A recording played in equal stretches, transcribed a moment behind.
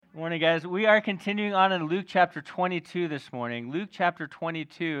Good morning, guys. We are continuing on in Luke chapter 22 this morning. Luke chapter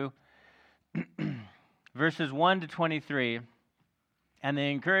 22, verses 1 to 23. And the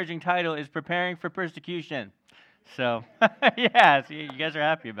encouraging title is Preparing for Persecution. So, yeah, see, you guys are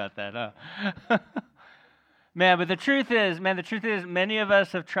happy about that, huh? But the truth is, many of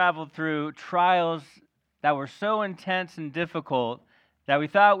us have traveled through trials that were so intense and difficult that we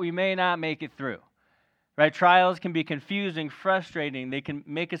thought we may not make it through. Right? Trials can be confusing, frustrating. They can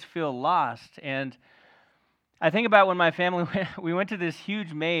make us feel lost. And I think about when my family we went to this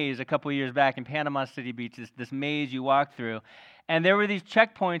huge maze a couple of years back in Panama City Beach, this maze you walk through. And there were these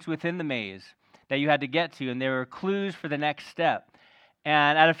checkpoints within the maze that you had to get to, and there were clues for the next step.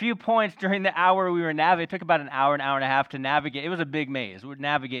 And at a few points during the hour we were navigating, it took about an hour and a half to navigate. It was a big maze. We would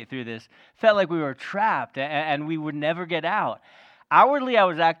navigate through this. Felt like we were trapped, and we would never get out. Outwardly, I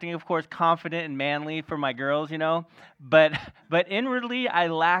was acting, of course, confident and manly for my girls, but inwardly, I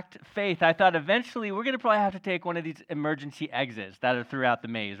lacked faith. I thought eventually we're going to probably have to take one of these emergency exits that are throughout the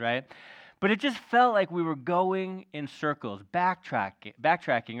maze, right? But it just felt like we were going in circles,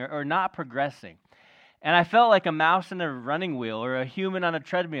 backtracking or not progressing. And I felt like a mouse in a running wheel or a human on a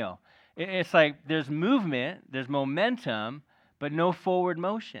treadmill. It's like there's movement, there's momentum, but no forward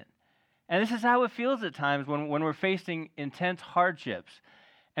motion. And this is how it feels at times when we're facing intense hardships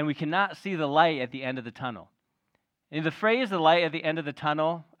and we cannot see the light at the end of the tunnel. And the phrase, the light at the end of the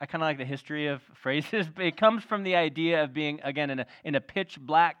tunnel, I kind of like the history of phrases, but it comes from the idea of being, again, in a pitch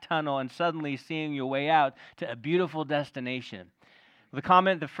black tunnel and suddenly seeing your way out to a beautiful destination.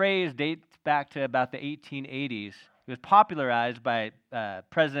 The phrase dates back to about the 1880s. It was popularized by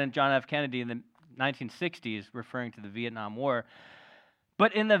President John F. Kennedy in the 1960s, referring to the Vietnam War.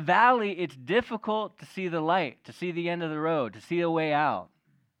 But in the valley, it's difficult to see the light, to see the end of the road, to see a way out.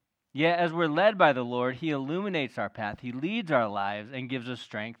 Yet as we're led by the Lord, He illuminates our path. He leads our lives and gives us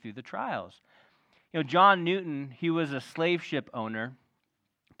strength through the trials. John Newton, he was a slave ship owner,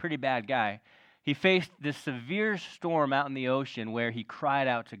 pretty bad guy. He faced this severe storm out in the ocean where he cried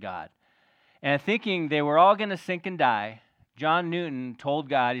out to God. And thinking they were all going to sink and die, John Newton told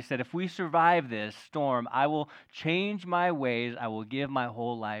God, he said, if we survive this storm, I will change my ways. I will give my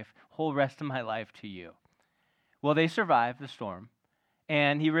whole rest of my life to you. Well, they survived the storm,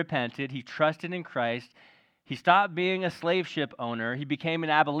 and he repented. He trusted in Christ. He stopped being a slave ship owner. He became an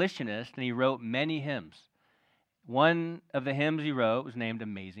abolitionist, and he wrote many hymns. One of the hymns he wrote was named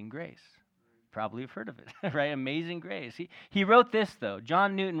Amazing Grace. Probably have heard of it, right? Amazing Grace. He wrote this, though.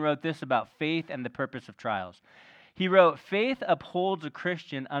 John Newton wrote this about faith and the purpose of trials. He wrote, faith upholds a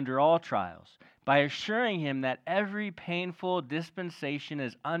Christian under all trials by assuring him that every painful dispensation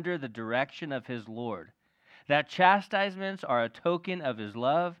is under the direction of his Lord, that chastisements are a token of his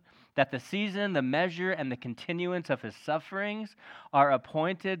love, that the season, the measure, and the continuance of his sufferings are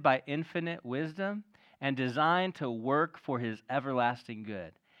appointed by infinite wisdom and designed to work for his everlasting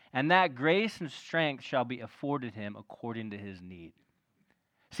good, and that grace and strength shall be afforded him according to his need.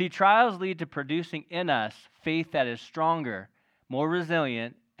 See, trials lead to producing in us faith that is stronger, more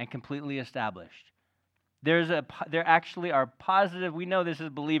resilient, and completely established. There actually are positive, we know this as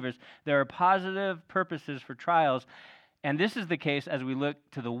believers, there are positive purposes for trials, and this is the case as we look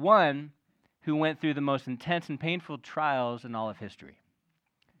to the one who went through the most intense and painful trials in all of history.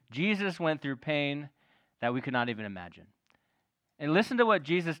 Jesus went through pain that we could not even imagine. And listen to what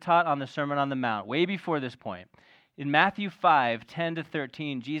Jesus taught on the Sermon on the Mount, way before this point. In Matthew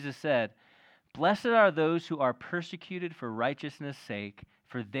 5:10-13, Jesus said, blessed are those who are persecuted for righteousness' sake,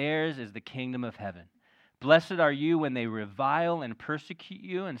 for theirs is the kingdom of heaven. Blessed are you when they revile and persecute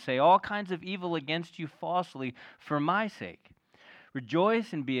you and say all kinds of evil against you falsely for my sake.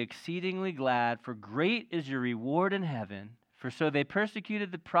 Rejoice and be exceedingly glad, for great is your reward in heaven, for so they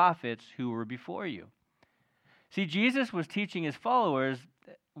persecuted the prophets who were before you. See, Jesus was teaching his followers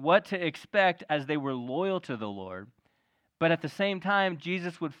what to expect as they were loyal to the Lord, but at the same time,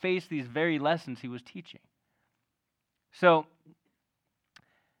 Jesus would face these very lessons he was teaching. So,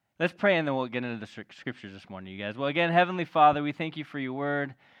 let's pray and then we'll get into the scriptures this morning, you guys. Well, again, Heavenly Father, we thank you for your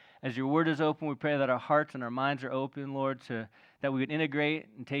word. As your word is open, we pray that our hearts and our minds are open, Lord, that we would integrate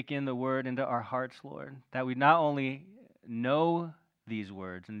and take in the word into our hearts, Lord, that we not only know these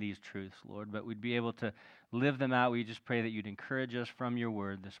words and these truths, Lord, but we'd be able to live them out. We just pray that you'd encourage us from your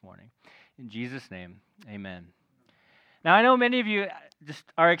word this morning. In Jesus' name, amen. Now, I know many of you just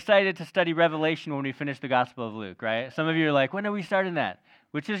are excited to study Revelation when we finish the Gospel of Luke, right? Some of you are like, when are we starting that?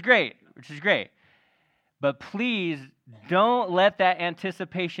 Which is great. But please don't let that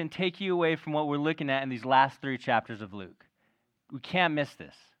anticipation take you away from what we're looking at in these last 3 chapters of Luke. We can't miss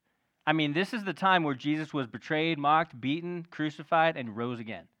this. I mean, this is the time where Jesus was betrayed, mocked, beaten, crucified, and rose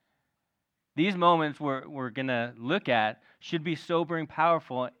again. These moments we're going to look at should be sobering,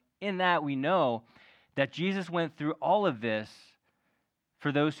 powerful, in that we know that Jesus went through all of this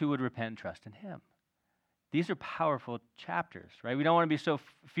for those who would repent and trust in him. These are powerful chapters, right? We don't want to be so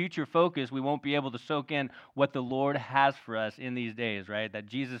future focused we won't be able to soak in what the Lord has for us in these days, right? That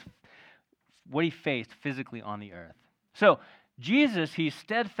Jesus, what he faced physically on the earth. So Jesus, he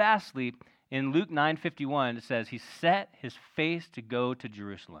steadfastly, in Luke 9:51, it says, he set his face to go to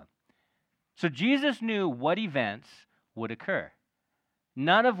Jerusalem. So Jesus knew what events would occur.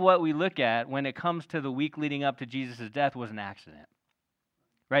 None of what we look at when it comes to the week leading up to Jesus' death was an accident.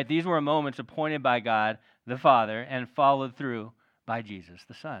 Right? These were moments appointed by God the Father and followed through by Jesus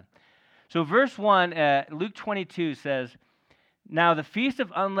the Son. So verse 1, Luke 22 says, "Now the feast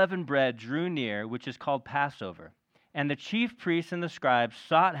of unleavened bread drew near, which is called Passover. And the chief priests and the scribes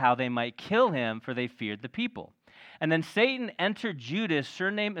sought how they might kill him, for they feared the people. And then Satan entered Judas,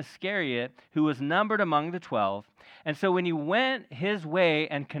 surnamed Iscariot, who was numbered among the 12. And so when he went his way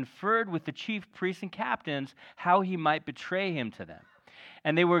and conferred with the chief priests and captains, how he might betray him to them.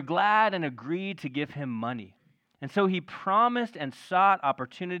 And they were glad and agreed to give him money. And so he promised and sought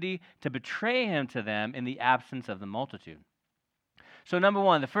opportunity to betray him to them in the absence of the multitude." So number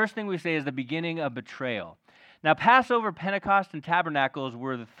one, the first thing we say is the beginning of betrayal. Now, Passover, Pentecost, and Tabernacles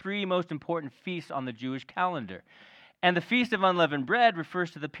were the three most important feasts on the Jewish calendar. And the Feast of Unleavened Bread refers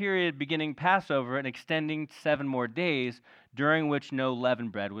to the period beginning Passover and extending 7 more days, during which no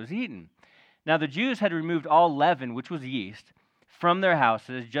leavened bread was eaten. Now, the Jews had removed all leaven, which was yeast, from their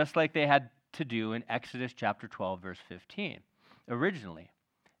houses, just like they had to do in Exodus chapter 12, verse 15, originally.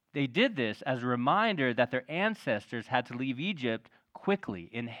 They did this as a reminder that their ancestors had to leave Egypt quickly,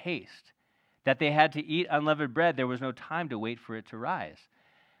 in haste. That they had to eat unleavened bread, there was no time to wait for it to rise.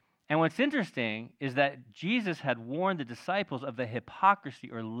 And what's interesting is that Jesus had warned the disciples of the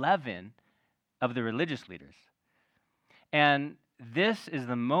hypocrisy or leaven of the religious leaders. And this is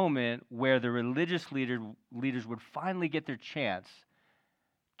the moment where the religious leaders would finally get their chance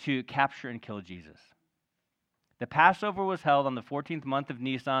to capture and kill Jesus. The Passover was held on the 14th month of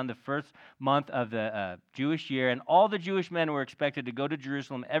Nisan, the first month of the Jewish year, and all the Jewish men were expected to go to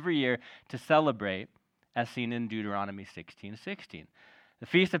Jerusalem every year to celebrate, as seen in Deuteronomy 16:16. The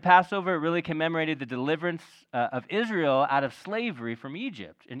Feast of Passover really commemorated the deliverance of Israel out of slavery from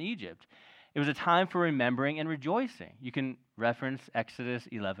Egypt. It was a time for remembering and rejoicing. You can reference Exodus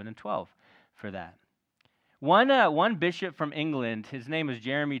 11 and 12 for that. One bishop from England, his name was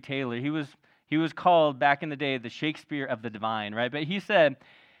Jeremy Taylor, he was called back in the day the Shakespeare of the divine, right? But he said,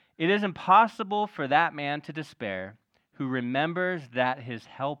 "It is impossible for that man to despair who remembers that his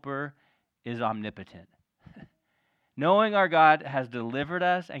helper is omnipotent." Knowing our God has delivered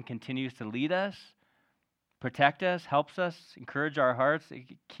us and continues to lead us, protect us, helps us, encourage our hearts,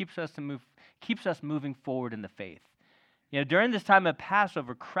 it keeps us moving forward in the faith. During this time of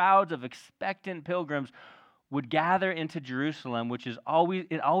Passover, crowds of expectant pilgrims would gather into Jerusalem, which is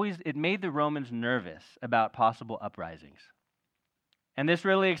it made the Romans nervous about possible uprisings. And this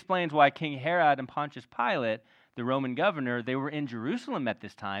really explains why King Herod and Pontius Pilate, the Roman governor, they were in Jerusalem at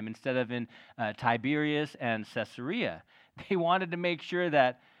this time instead of in Tiberias and Caesarea. They wanted to make sure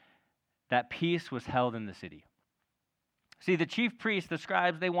that peace was held in the city. See, the chief priests, the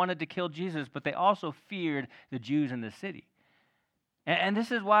scribes, they wanted to kill Jesus, but they also feared the Jews in the city. And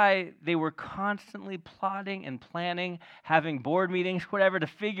this is why they were constantly plotting and planning, having board meetings, whatever, to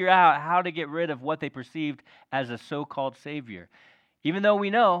figure out how to get rid of what they perceived as a so-called Savior. Even though we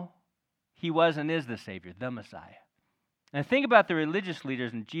know he was and is the Savior, the Messiah. And think about the religious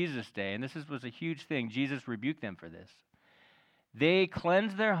leaders in Jesus' day, and this was a huge thing. Jesus rebuked them for this. They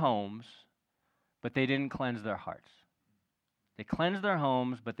cleansed their homes, but they didn't cleanse their hearts. They cleansed their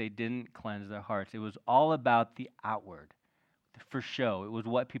homes, but they didn't cleanse their hearts. It was all about the outward. For show. It was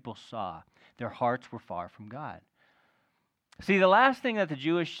what people saw. Their hearts were far from God. See, the last thing that the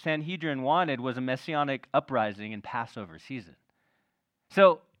Jewish Sanhedrin wanted was a messianic uprising in Passover season.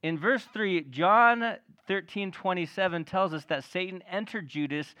 So in verse 3, John 13:27 tells us that Satan entered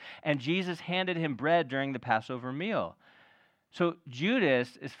Judas and Jesus handed him bread during the Passover meal. So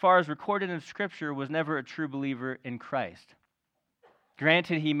Judas, as far as recorded in Scripture, was never a true believer in Christ.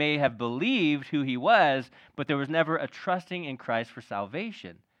 Granted, he may have believed who he was, but there was never a trusting in Christ for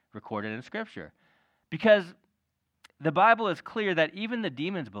salvation recorded in Scripture. Because the Bible is clear that even the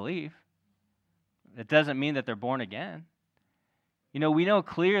demons believe. It doesn't mean that they're born again. We know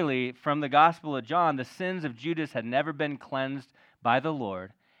clearly from the Gospel of John, the sins of Judas had never been cleansed by the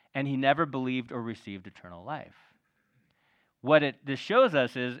Lord, and he never believed or received eternal life. What this shows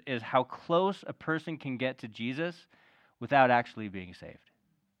us is how close a person can get to Jesus without actually being saved.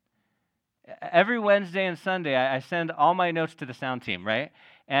 Every Wednesday and Sunday, I send all my notes to the sound team, right?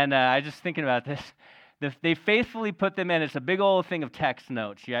 And I just thinking about this. They faithfully put them in. It's a big old thing of text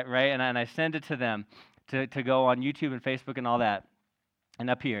notes, yeah, right? And I send it to them to go on YouTube and Facebook and all that, and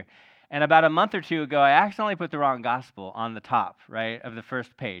up here. And about a month or two ago, I accidentally put the wrong gospel on the top, right, of the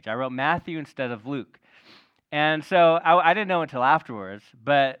first page. I wrote Matthew instead of Luke. And so I didn't know until afterwards,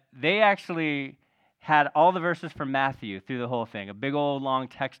 but they actually had all the verses from Matthew through the whole thing, a big old long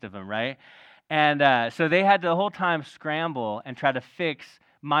text of them, right? And so they had to the whole time scramble and try to fix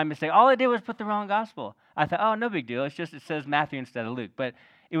my mistake. All I did was put the wrong gospel. I thought, oh, no big deal. It's just it says Matthew instead of Luke, but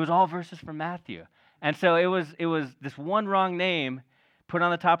it was all verses from Matthew. And so it was this one wrong name put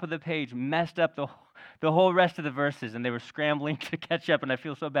on the top of the page, messed up the whole rest of the verses, and they were scrambling to catch up, and I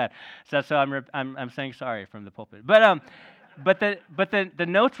feel so bad. So I'm saying sorry from the pulpit. But the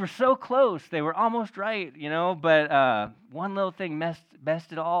notes were so close; they were almost right, But one little thing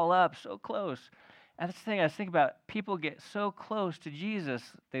messed it all up. So close. And that's the thing I was thinking about. People get so close to Jesus.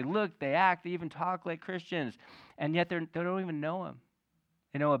 They look, they act, they even talk like Christians, and yet they don't even know him.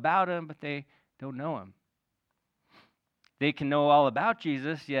 They know about him, but they don't know him. They can know all about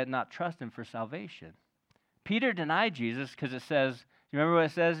Jesus, yet not trust him for salvation. Peter denied Jesus because it says, you remember what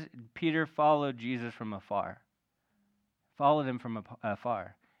it says? Peter followed Jesus from afar. Followed him from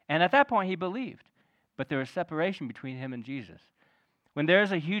afar. And at that point, he believed. But there was separation between him and Jesus. When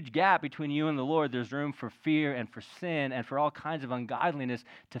there's a huge gap between you and the Lord, there's room for fear and for sin and for all kinds of ungodliness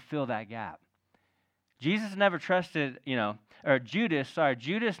to fill that gap. Judas never trusted in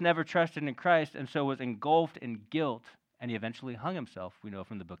Christ, and so was engulfed in guilt, and he eventually hung himself, we know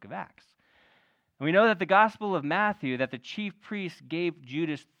from the book of Acts. And we know that the Gospel of Matthew, that the chief priests gave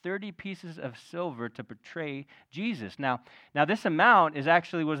Judas 30 pieces of silver to betray Jesus. Now this amount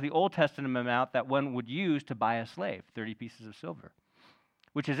was the Old Testament amount that one would use to buy a slave, 30 pieces of silver.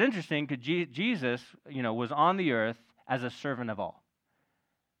 Which is interesting because Jesus, was on the earth as a servant of all.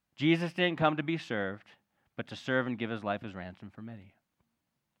 Jesus didn't come to be served, but to serve and give his life as ransom for many.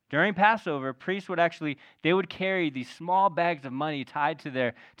 During Passover, priests would carry these small bags of money tied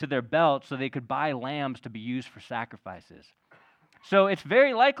to their belt so they could buy lambs to be used for sacrifices. So it's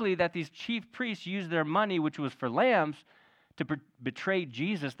very likely that these chief priests used their money, which was for lambs, to betray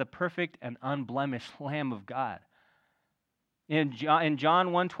Jesus, the perfect and unblemished Lamb of God. In John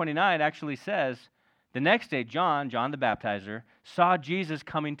 1:29, it actually says, the next day, John the Baptizer, saw Jesus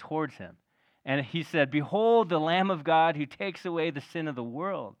coming towards him. And he said, behold, the Lamb of God who takes away the sin of the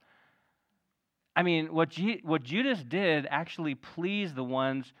world. I mean, what Judas did actually pleased the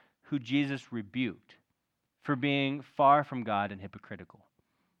ones who Jesus rebuked for being far from God and hypocritical.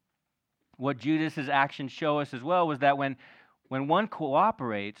 What Judas's actions show us as well was that when one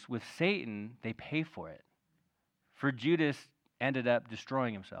cooperates with Satan, they pay for it. For Judas ended up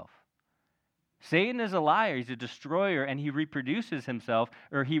destroying himself. Satan is a liar. He's a destroyer, and he reproduced himself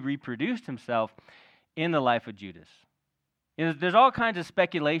in the life of Judas. There's all kinds of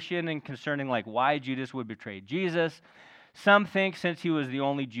speculation and concerning why Judas would betray Jesus. Some think since he was the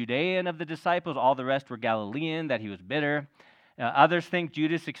only Judean of the disciples, all the rest were Galilean, that he was bitter. Others think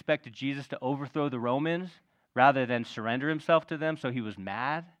Judas expected Jesus to overthrow the Romans rather than surrender himself to them, so he was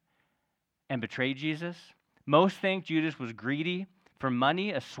mad and betrayed Jesus. Most think Judas was greedy for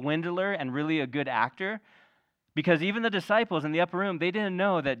money, a swindler, and really a good actor, because even the disciples in the upper room, they didn't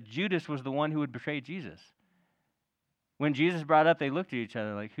know that Judas was the one who would betray Jesus. When Jesus brought up, they looked at each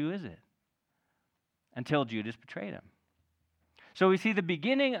other like, who is it? Until Judas betrayed him. So we see the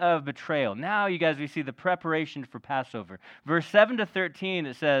beginning of betrayal. Now, you guys, we see the preparation for Passover. Verse 7 to 13,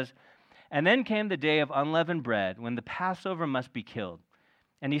 it says, and then came the day of unleavened bread, when the Passover must be killed.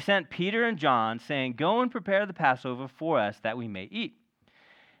 And he sent Peter and John, saying, go and prepare the Passover for us, that we may eat.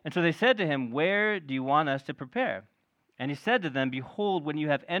 And so they said to him, where do you want us to prepare? And he said to them, behold, when you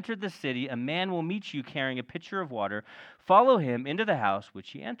have entered the city, a man will meet you carrying a pitcher of water. Follow him into the house which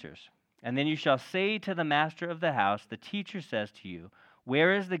he enters. And then you shall say to the master of the house, the teacher says to you,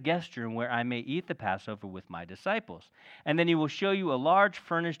 where is the guest room where I may eat the Passover with my disciples? And then he will show you a large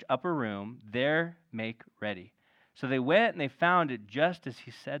furnished upper room. There make ready. So they went and they found it just as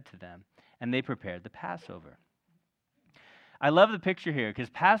he said to them, and they prepared the Passover. I love the picture here because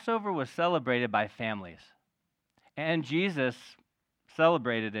Passover was celebrated by families, and Jesus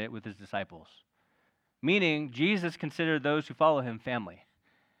celebrated it with his disciples, meaning Jesus considered those who follow him family.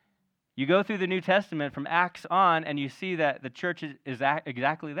 You go through the New Testament from Acts on, and you see that the church is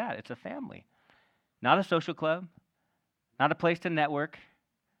exactly that. It's a family, not a social club, not a place to network,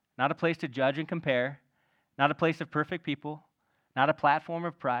 not a place to judge and compare, not a place of perfect people, not a platform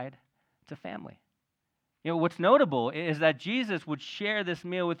of pride. It's a family. What's notable is that Jesus would share this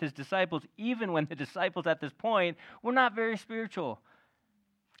meal with his disciples even when the disciples at this point were not very spiritual.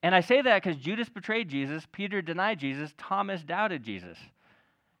 And I say that because Judas betrayed Jesus, Peter denied Jesus, Thomas doubted Jesus.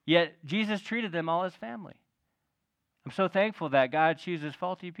 Yet Jesus treated them all as family. I'm so thankful that God chooses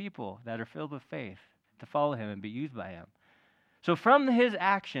faulty people that are filled with faith to follow him and be used by him. So from his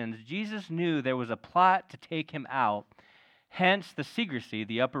actions, Jesus knew there was a plot to take him out, hence the secrecy,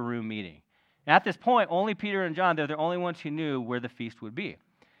 the upper room meeting. And at this point, only Peter and John, they're the only ones who knew where the feast would be.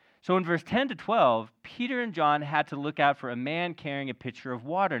 So in verse 10 to 12, Peter and John had to look out for a man carrying a pitcher of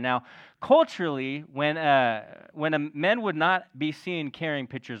water. Now, culturally, when a men would not be seen carrying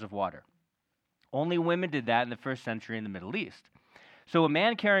pitchers of water. Only women did that in the first century in the Middle East. So a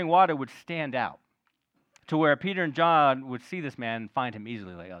man carrying water would stand out to where Peter and John would see this man and find him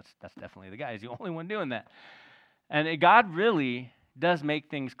easily, like, oh, that's definitely the guy. He's the only one doing that. And God really does make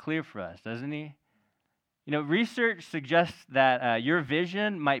things clear for us, doesn't he? Research suggests that your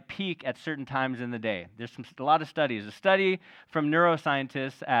vision might peak at certain times in the day. There's a lot of studies. A study from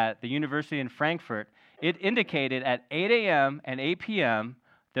neuroscientists at the University in Frankfurt, it indicated at 8 a.m. and 8 p.m.,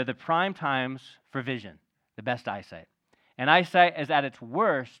 they're the prime times for vision, the best eyesight. And eyesight is at its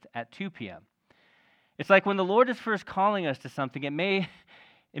worst at 2 p.m. It's like when the Lord is first calling us to something, it may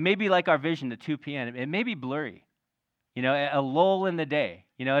be like our vision at 2 p.m. It may be blurry. A lull in the day.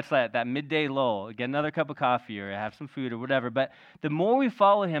 It's like that midday lull. Get another cup of coffee or have some food or whatever. But the more we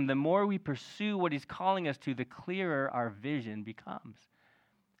follow him, the more we pursue what he's calling us to, the clearer our vision becomes.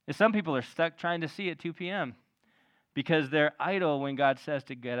 And some people are stuck trying to see at 2 p.m. because they're idle when God says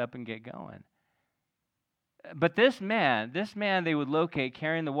to get up and get going. But this man they would locate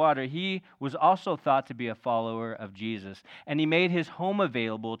carrying the water, he was also thought to be a follower of Jesus. And he made his home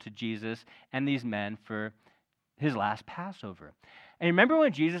available to Jesus and these men for his last Passover. And remember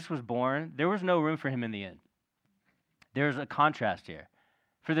when Jesus was born, there was no room for him in the inn. There's a contrast here.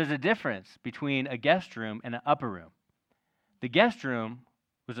 For there's a difference between a guest room and an upper room. The guest room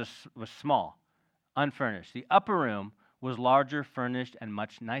was small, unfurnished. The upper room was larger, furnished, and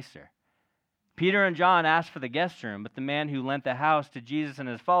much nicer. Peter and John asked for the guest room, but the man who lent the house to Jesus and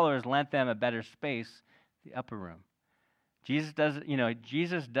his followers lent them a better space, the upper room. Jesus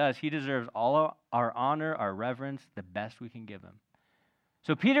does. He deserves all our honor, our reverence, the best we can give him.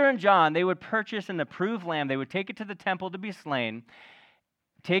 So Peter and John, they would purchase an approved lamb. They would take it to the temple to be slain,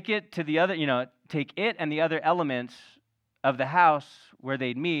 take it and the other elements of the house where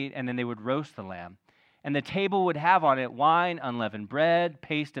they'd meet, and then they would roast the lamb. And the table would have on it wine, unleavened bread,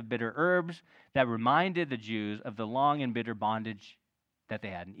 paste of bitter herbs that reminded the Jews of the long and bitter bondage that they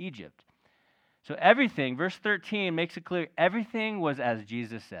had in Egypt. So everything, verse 13 makes it clear, everything was as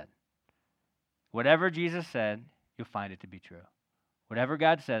Jesus said. Whatever Jesus said, you'll find it to be true. Whatever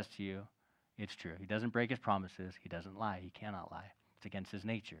God says to you, it's true. He doesn't break his promises. He doesn't lie. He cannot lie. It's against his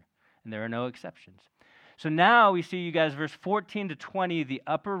nature. And there are no exceptions. So now we see, you guys, verse 14 to 20, the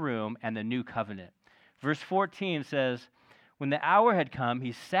upper room and the new covenant. Verse 14 says, when the hour had come,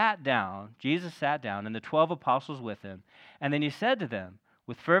 Jesus sat down, and the 12 apostles with him. And then he said to them,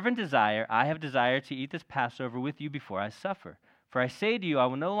 with fervent desire, I have desired to eat this Passover with you before I suffer. For I say to you, I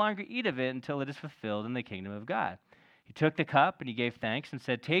will no longer eat of it until it is fulfilled in the kingdom of God. He took the cup and he gave thanks and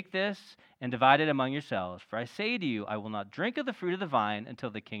said, take this and divide it among yourselves. For I say to you, I will not drink of the fruit of the vine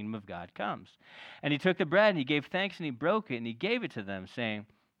until the kingdom of God comes. And he took the bread and he gave thanks and he broke it and he gave it to them, saying,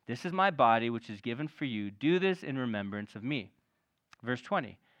 this is my body which is given for you. Do this in remembrance of me. Verse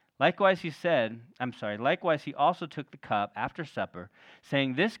 20. Likewise, he also took the cup after supper,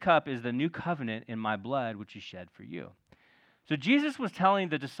 saying, this cup is the new covenant in my blood, which is shed for you. So Jesus was telling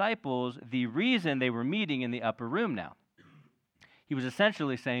the disciples the reason they were meeting in the upper room now. He was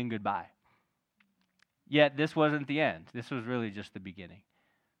essentially saying goodbye. Yet this wasn't the end. This was really just the beginning.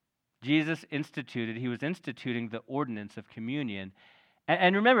 He was instituting the ordinance of communion.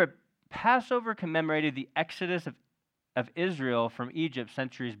 And remember, Passover commemorated the exodus of Israel from Egypt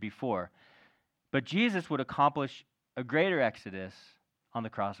centuries before. But Jesus would accomplish a greater exodus on the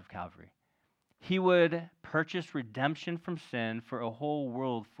cross of Calvary. He would purchase redemption from sin for a whole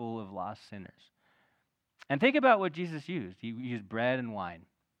world full of lost sinners. And think about what Jesus used. He used bread and wine.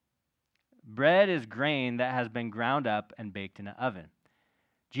 Bread is grain that has been ground up and baked in an oven.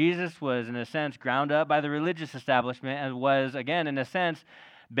 Jesus was, in a sense, ground up by the religious establishment and was, again, in a sense,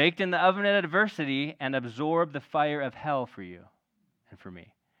 baked in the oven of adversity and absorbed the fire of hell for you and for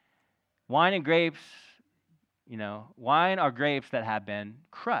me. Wine are grapes that have been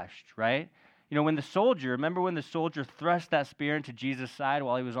crushed, right? When the soldier thrust that spear into Jesus' side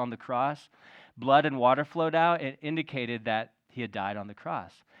while he was on the cross, blood and water flowed out. It indicated that he had died on the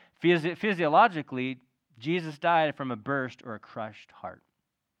cross. Physiologically, Jesus died from a burst or a crushed heart.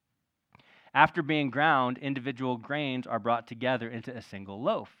 After being ground, individual grains are brought together into a single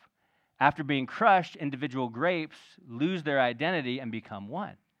loaf. After being crushed, individual grapes lose their identity and become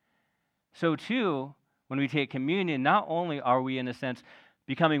one. So too, when we take communion, not only are we, in a sense,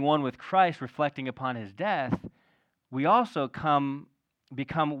 becoming one with Christ, reflecting upon his death, we also become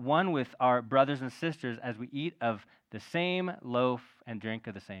one with our brothers and sisters as we eat of the same loaf and drink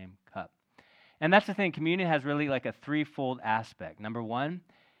of the same cup. And that's the thing, communion has really like a threefold aspect. Number one,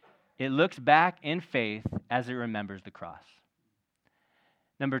 it looks back in faith as it remembers the cross.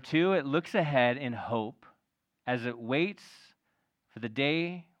 Number two, it looks ahead in hope as it waits for the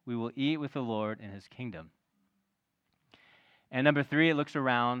day we will eat with the Lord in his kingdom. And number three, it looks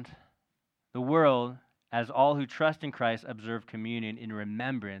around the world as all who trust in Christ observe communion in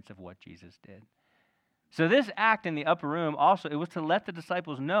remembrance of what Jesus did. So this act in the upper room also, it was to let the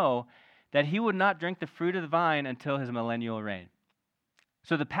disciples know that he would not drink the fruit of the vine until his millennial reign.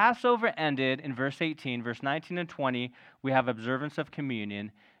 So the Passover ended in verse 18. Verse 19 and 20, we have observance of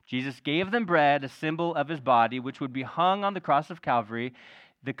communion. Jesus gave them bread, a symbol of his body, which would be hung on the cross of Calvary.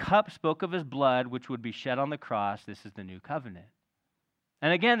 The cup spoke of his blood, which would be shed on the cross. This is the new covenant.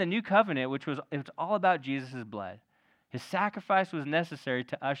 And again, the new covenant, it's all about Jesus' blood. His sacrifice was necessary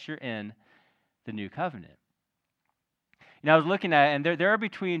to usher in the new covenant. I was looking at it, and there are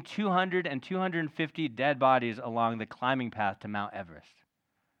between 200 and 250 dead bodies along the climbing path to Mount Everest.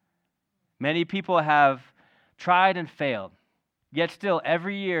 Many people have tried and failed, yet still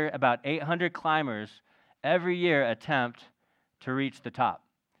every year about 800 climbers every year attempt to reach the top.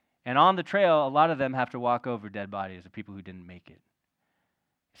 And on the trail, a lot of them have to walk over dead bodies of people who didn't make it.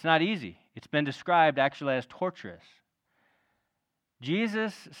 It's not easy. It's been described actually as torturous.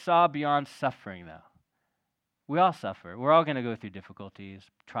 Jesus saw beyond suffering, though. We all suffer. We're all going to go through difficulties,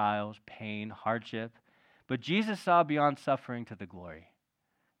 trials, pain, hardship. But Jesus saw beyond suffering to the glory.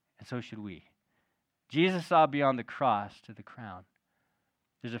 And so should we. Jesus saw beyond the cross to the crown.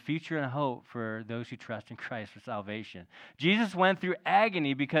 There's a future and hope for those who trust in Christ for salvation. Jesus went through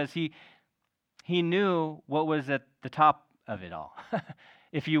agony because he knew what was at the top of it all,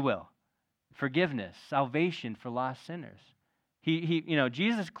 if you will. Forgiveness, salvation for lost sinners.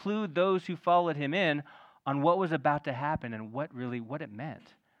 Jesus clued those who followed him in on what was about to happen and what it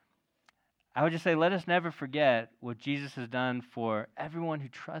meant. I would just say, let us never forget what Jesus has done for everyone who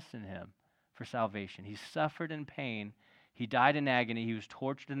trusts in him for salvation. He suffered in pain. He died in agony. He was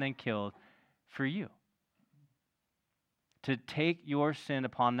tortured and then killed for you. To take your sin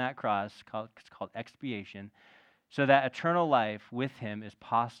upon that cross, it's called expiation, so that eternal life with him is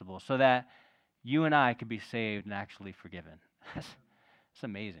possible, so that you and I could be saved and actually forgiven. It's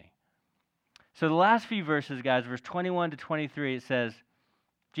amazing. So the last few verses, guys, verse 21 to 23, it says,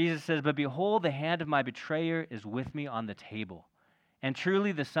 Jesus says, "But behold, the hand of my betrayer is with me on the table. And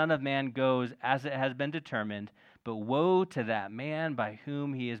truly the Son of Man goes as it has been determined, but woe to that man by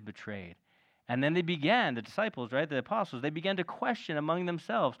whom he is betrayed." And then the disciples, right, the apostles, they began to question among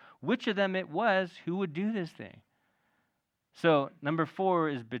themselves which of them it was who would do this thing. So number 4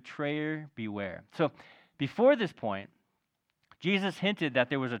 is betrayer beware. So before this point, Jesus hinted that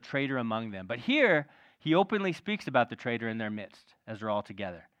there was a traitor among them. But here, he openly speaks about the traitor in their midst as they're all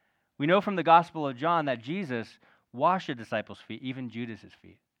together. We know from the Gospel of John that Jesus washed the disciples' feet, even Judas'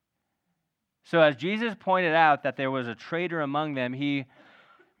 feet. So as Jesus pointed out that there was a traitor among them, he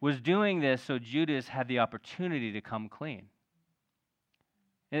was doing this so Judas had the opportunity to come clean.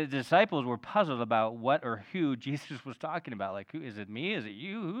 And the disciples were puzzled about what or who Jesus was talking about. Like, who is it? Me? Is it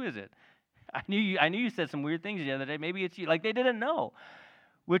you? Who is it? I knew you said some weird things the other day. Maybe it's you. Like, they didn't know.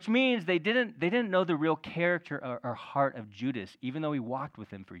 Which means they didn't know the real character or heart of Judas, even though he walked with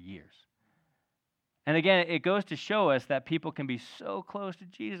him for years. And again, it goes to show us that people can be so close to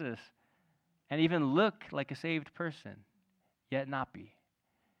Jesus and even look like a saved person, yet not be.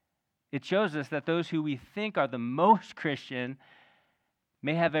 It shows us that those who we think are the most Christian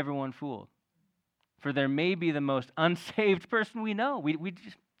may have everyone fooled. For there may be the most unsaved person we know. We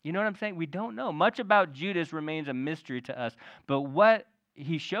just, you know what I'm saying? We don't know. Much about Judas remains a mystery to us. But what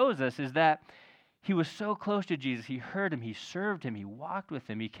he shows us is that he was so close to Jesus. He heard him. He served him. He walked with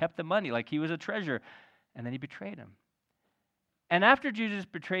him. He kept the money like he was a treasure. And then he betrayed him. And after Judas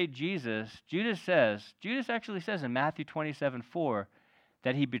betrayed Jesus, Judas actually says in Matthew 27:4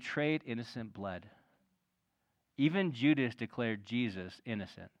 that he betrayed innocent blood. Even Judas declared Jesus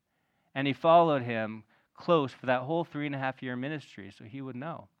innocent. And he followed him close for that whole 3.5-year ministry so he would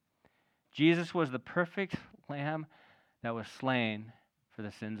know. Jesus was the perfect lamb that was slain for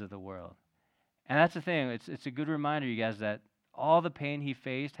the sins of the world. And that's the thing. It's a good reminder, you guys, that all the pain he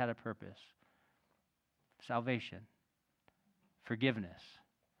faced had a purpose. salvation, forgiveness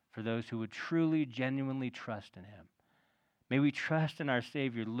for those who would truly, genuinely trust in him. May we trust in our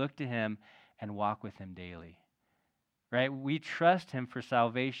Savior, look to him, and walk with him daily. Right? We trust him for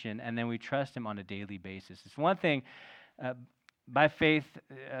salvation, and then we trust him on a daily basis. It's one thing, by faith,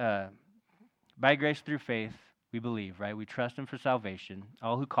 by grace through faith, we believe, right? We trust him for salvation.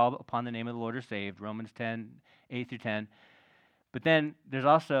 All who call upon the name of the Lord are saved, Romans 10, 8 through 10. But then there's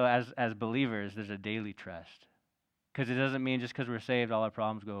also, as believers, there's a daily trust. Because it doesn't mean just because we're saved, all our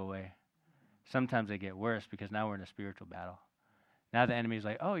problems go away. Sometimes they get worse because now we're in a spiritual battle. Now the enemy's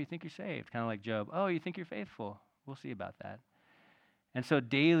like, oh, you think you're saved? Kind of like Job. Oh, you think you're faithful? We'll see about that. And so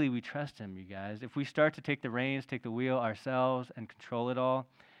daily we trust him, you guys. If we start to take the reins, take the wheel ourselves and control it all,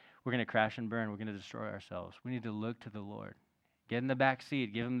 we're going to crash and burn. We're going to destroy ourselves. We need to look to the Lord. Get in the back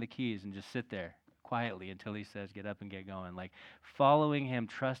seat, give him the keys, and just sit there quietly until he says, get up and get going. Like following him,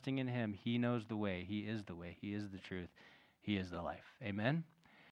 trusting in him. He knows the way. He is the way. He is the truth. He is the life. Amen?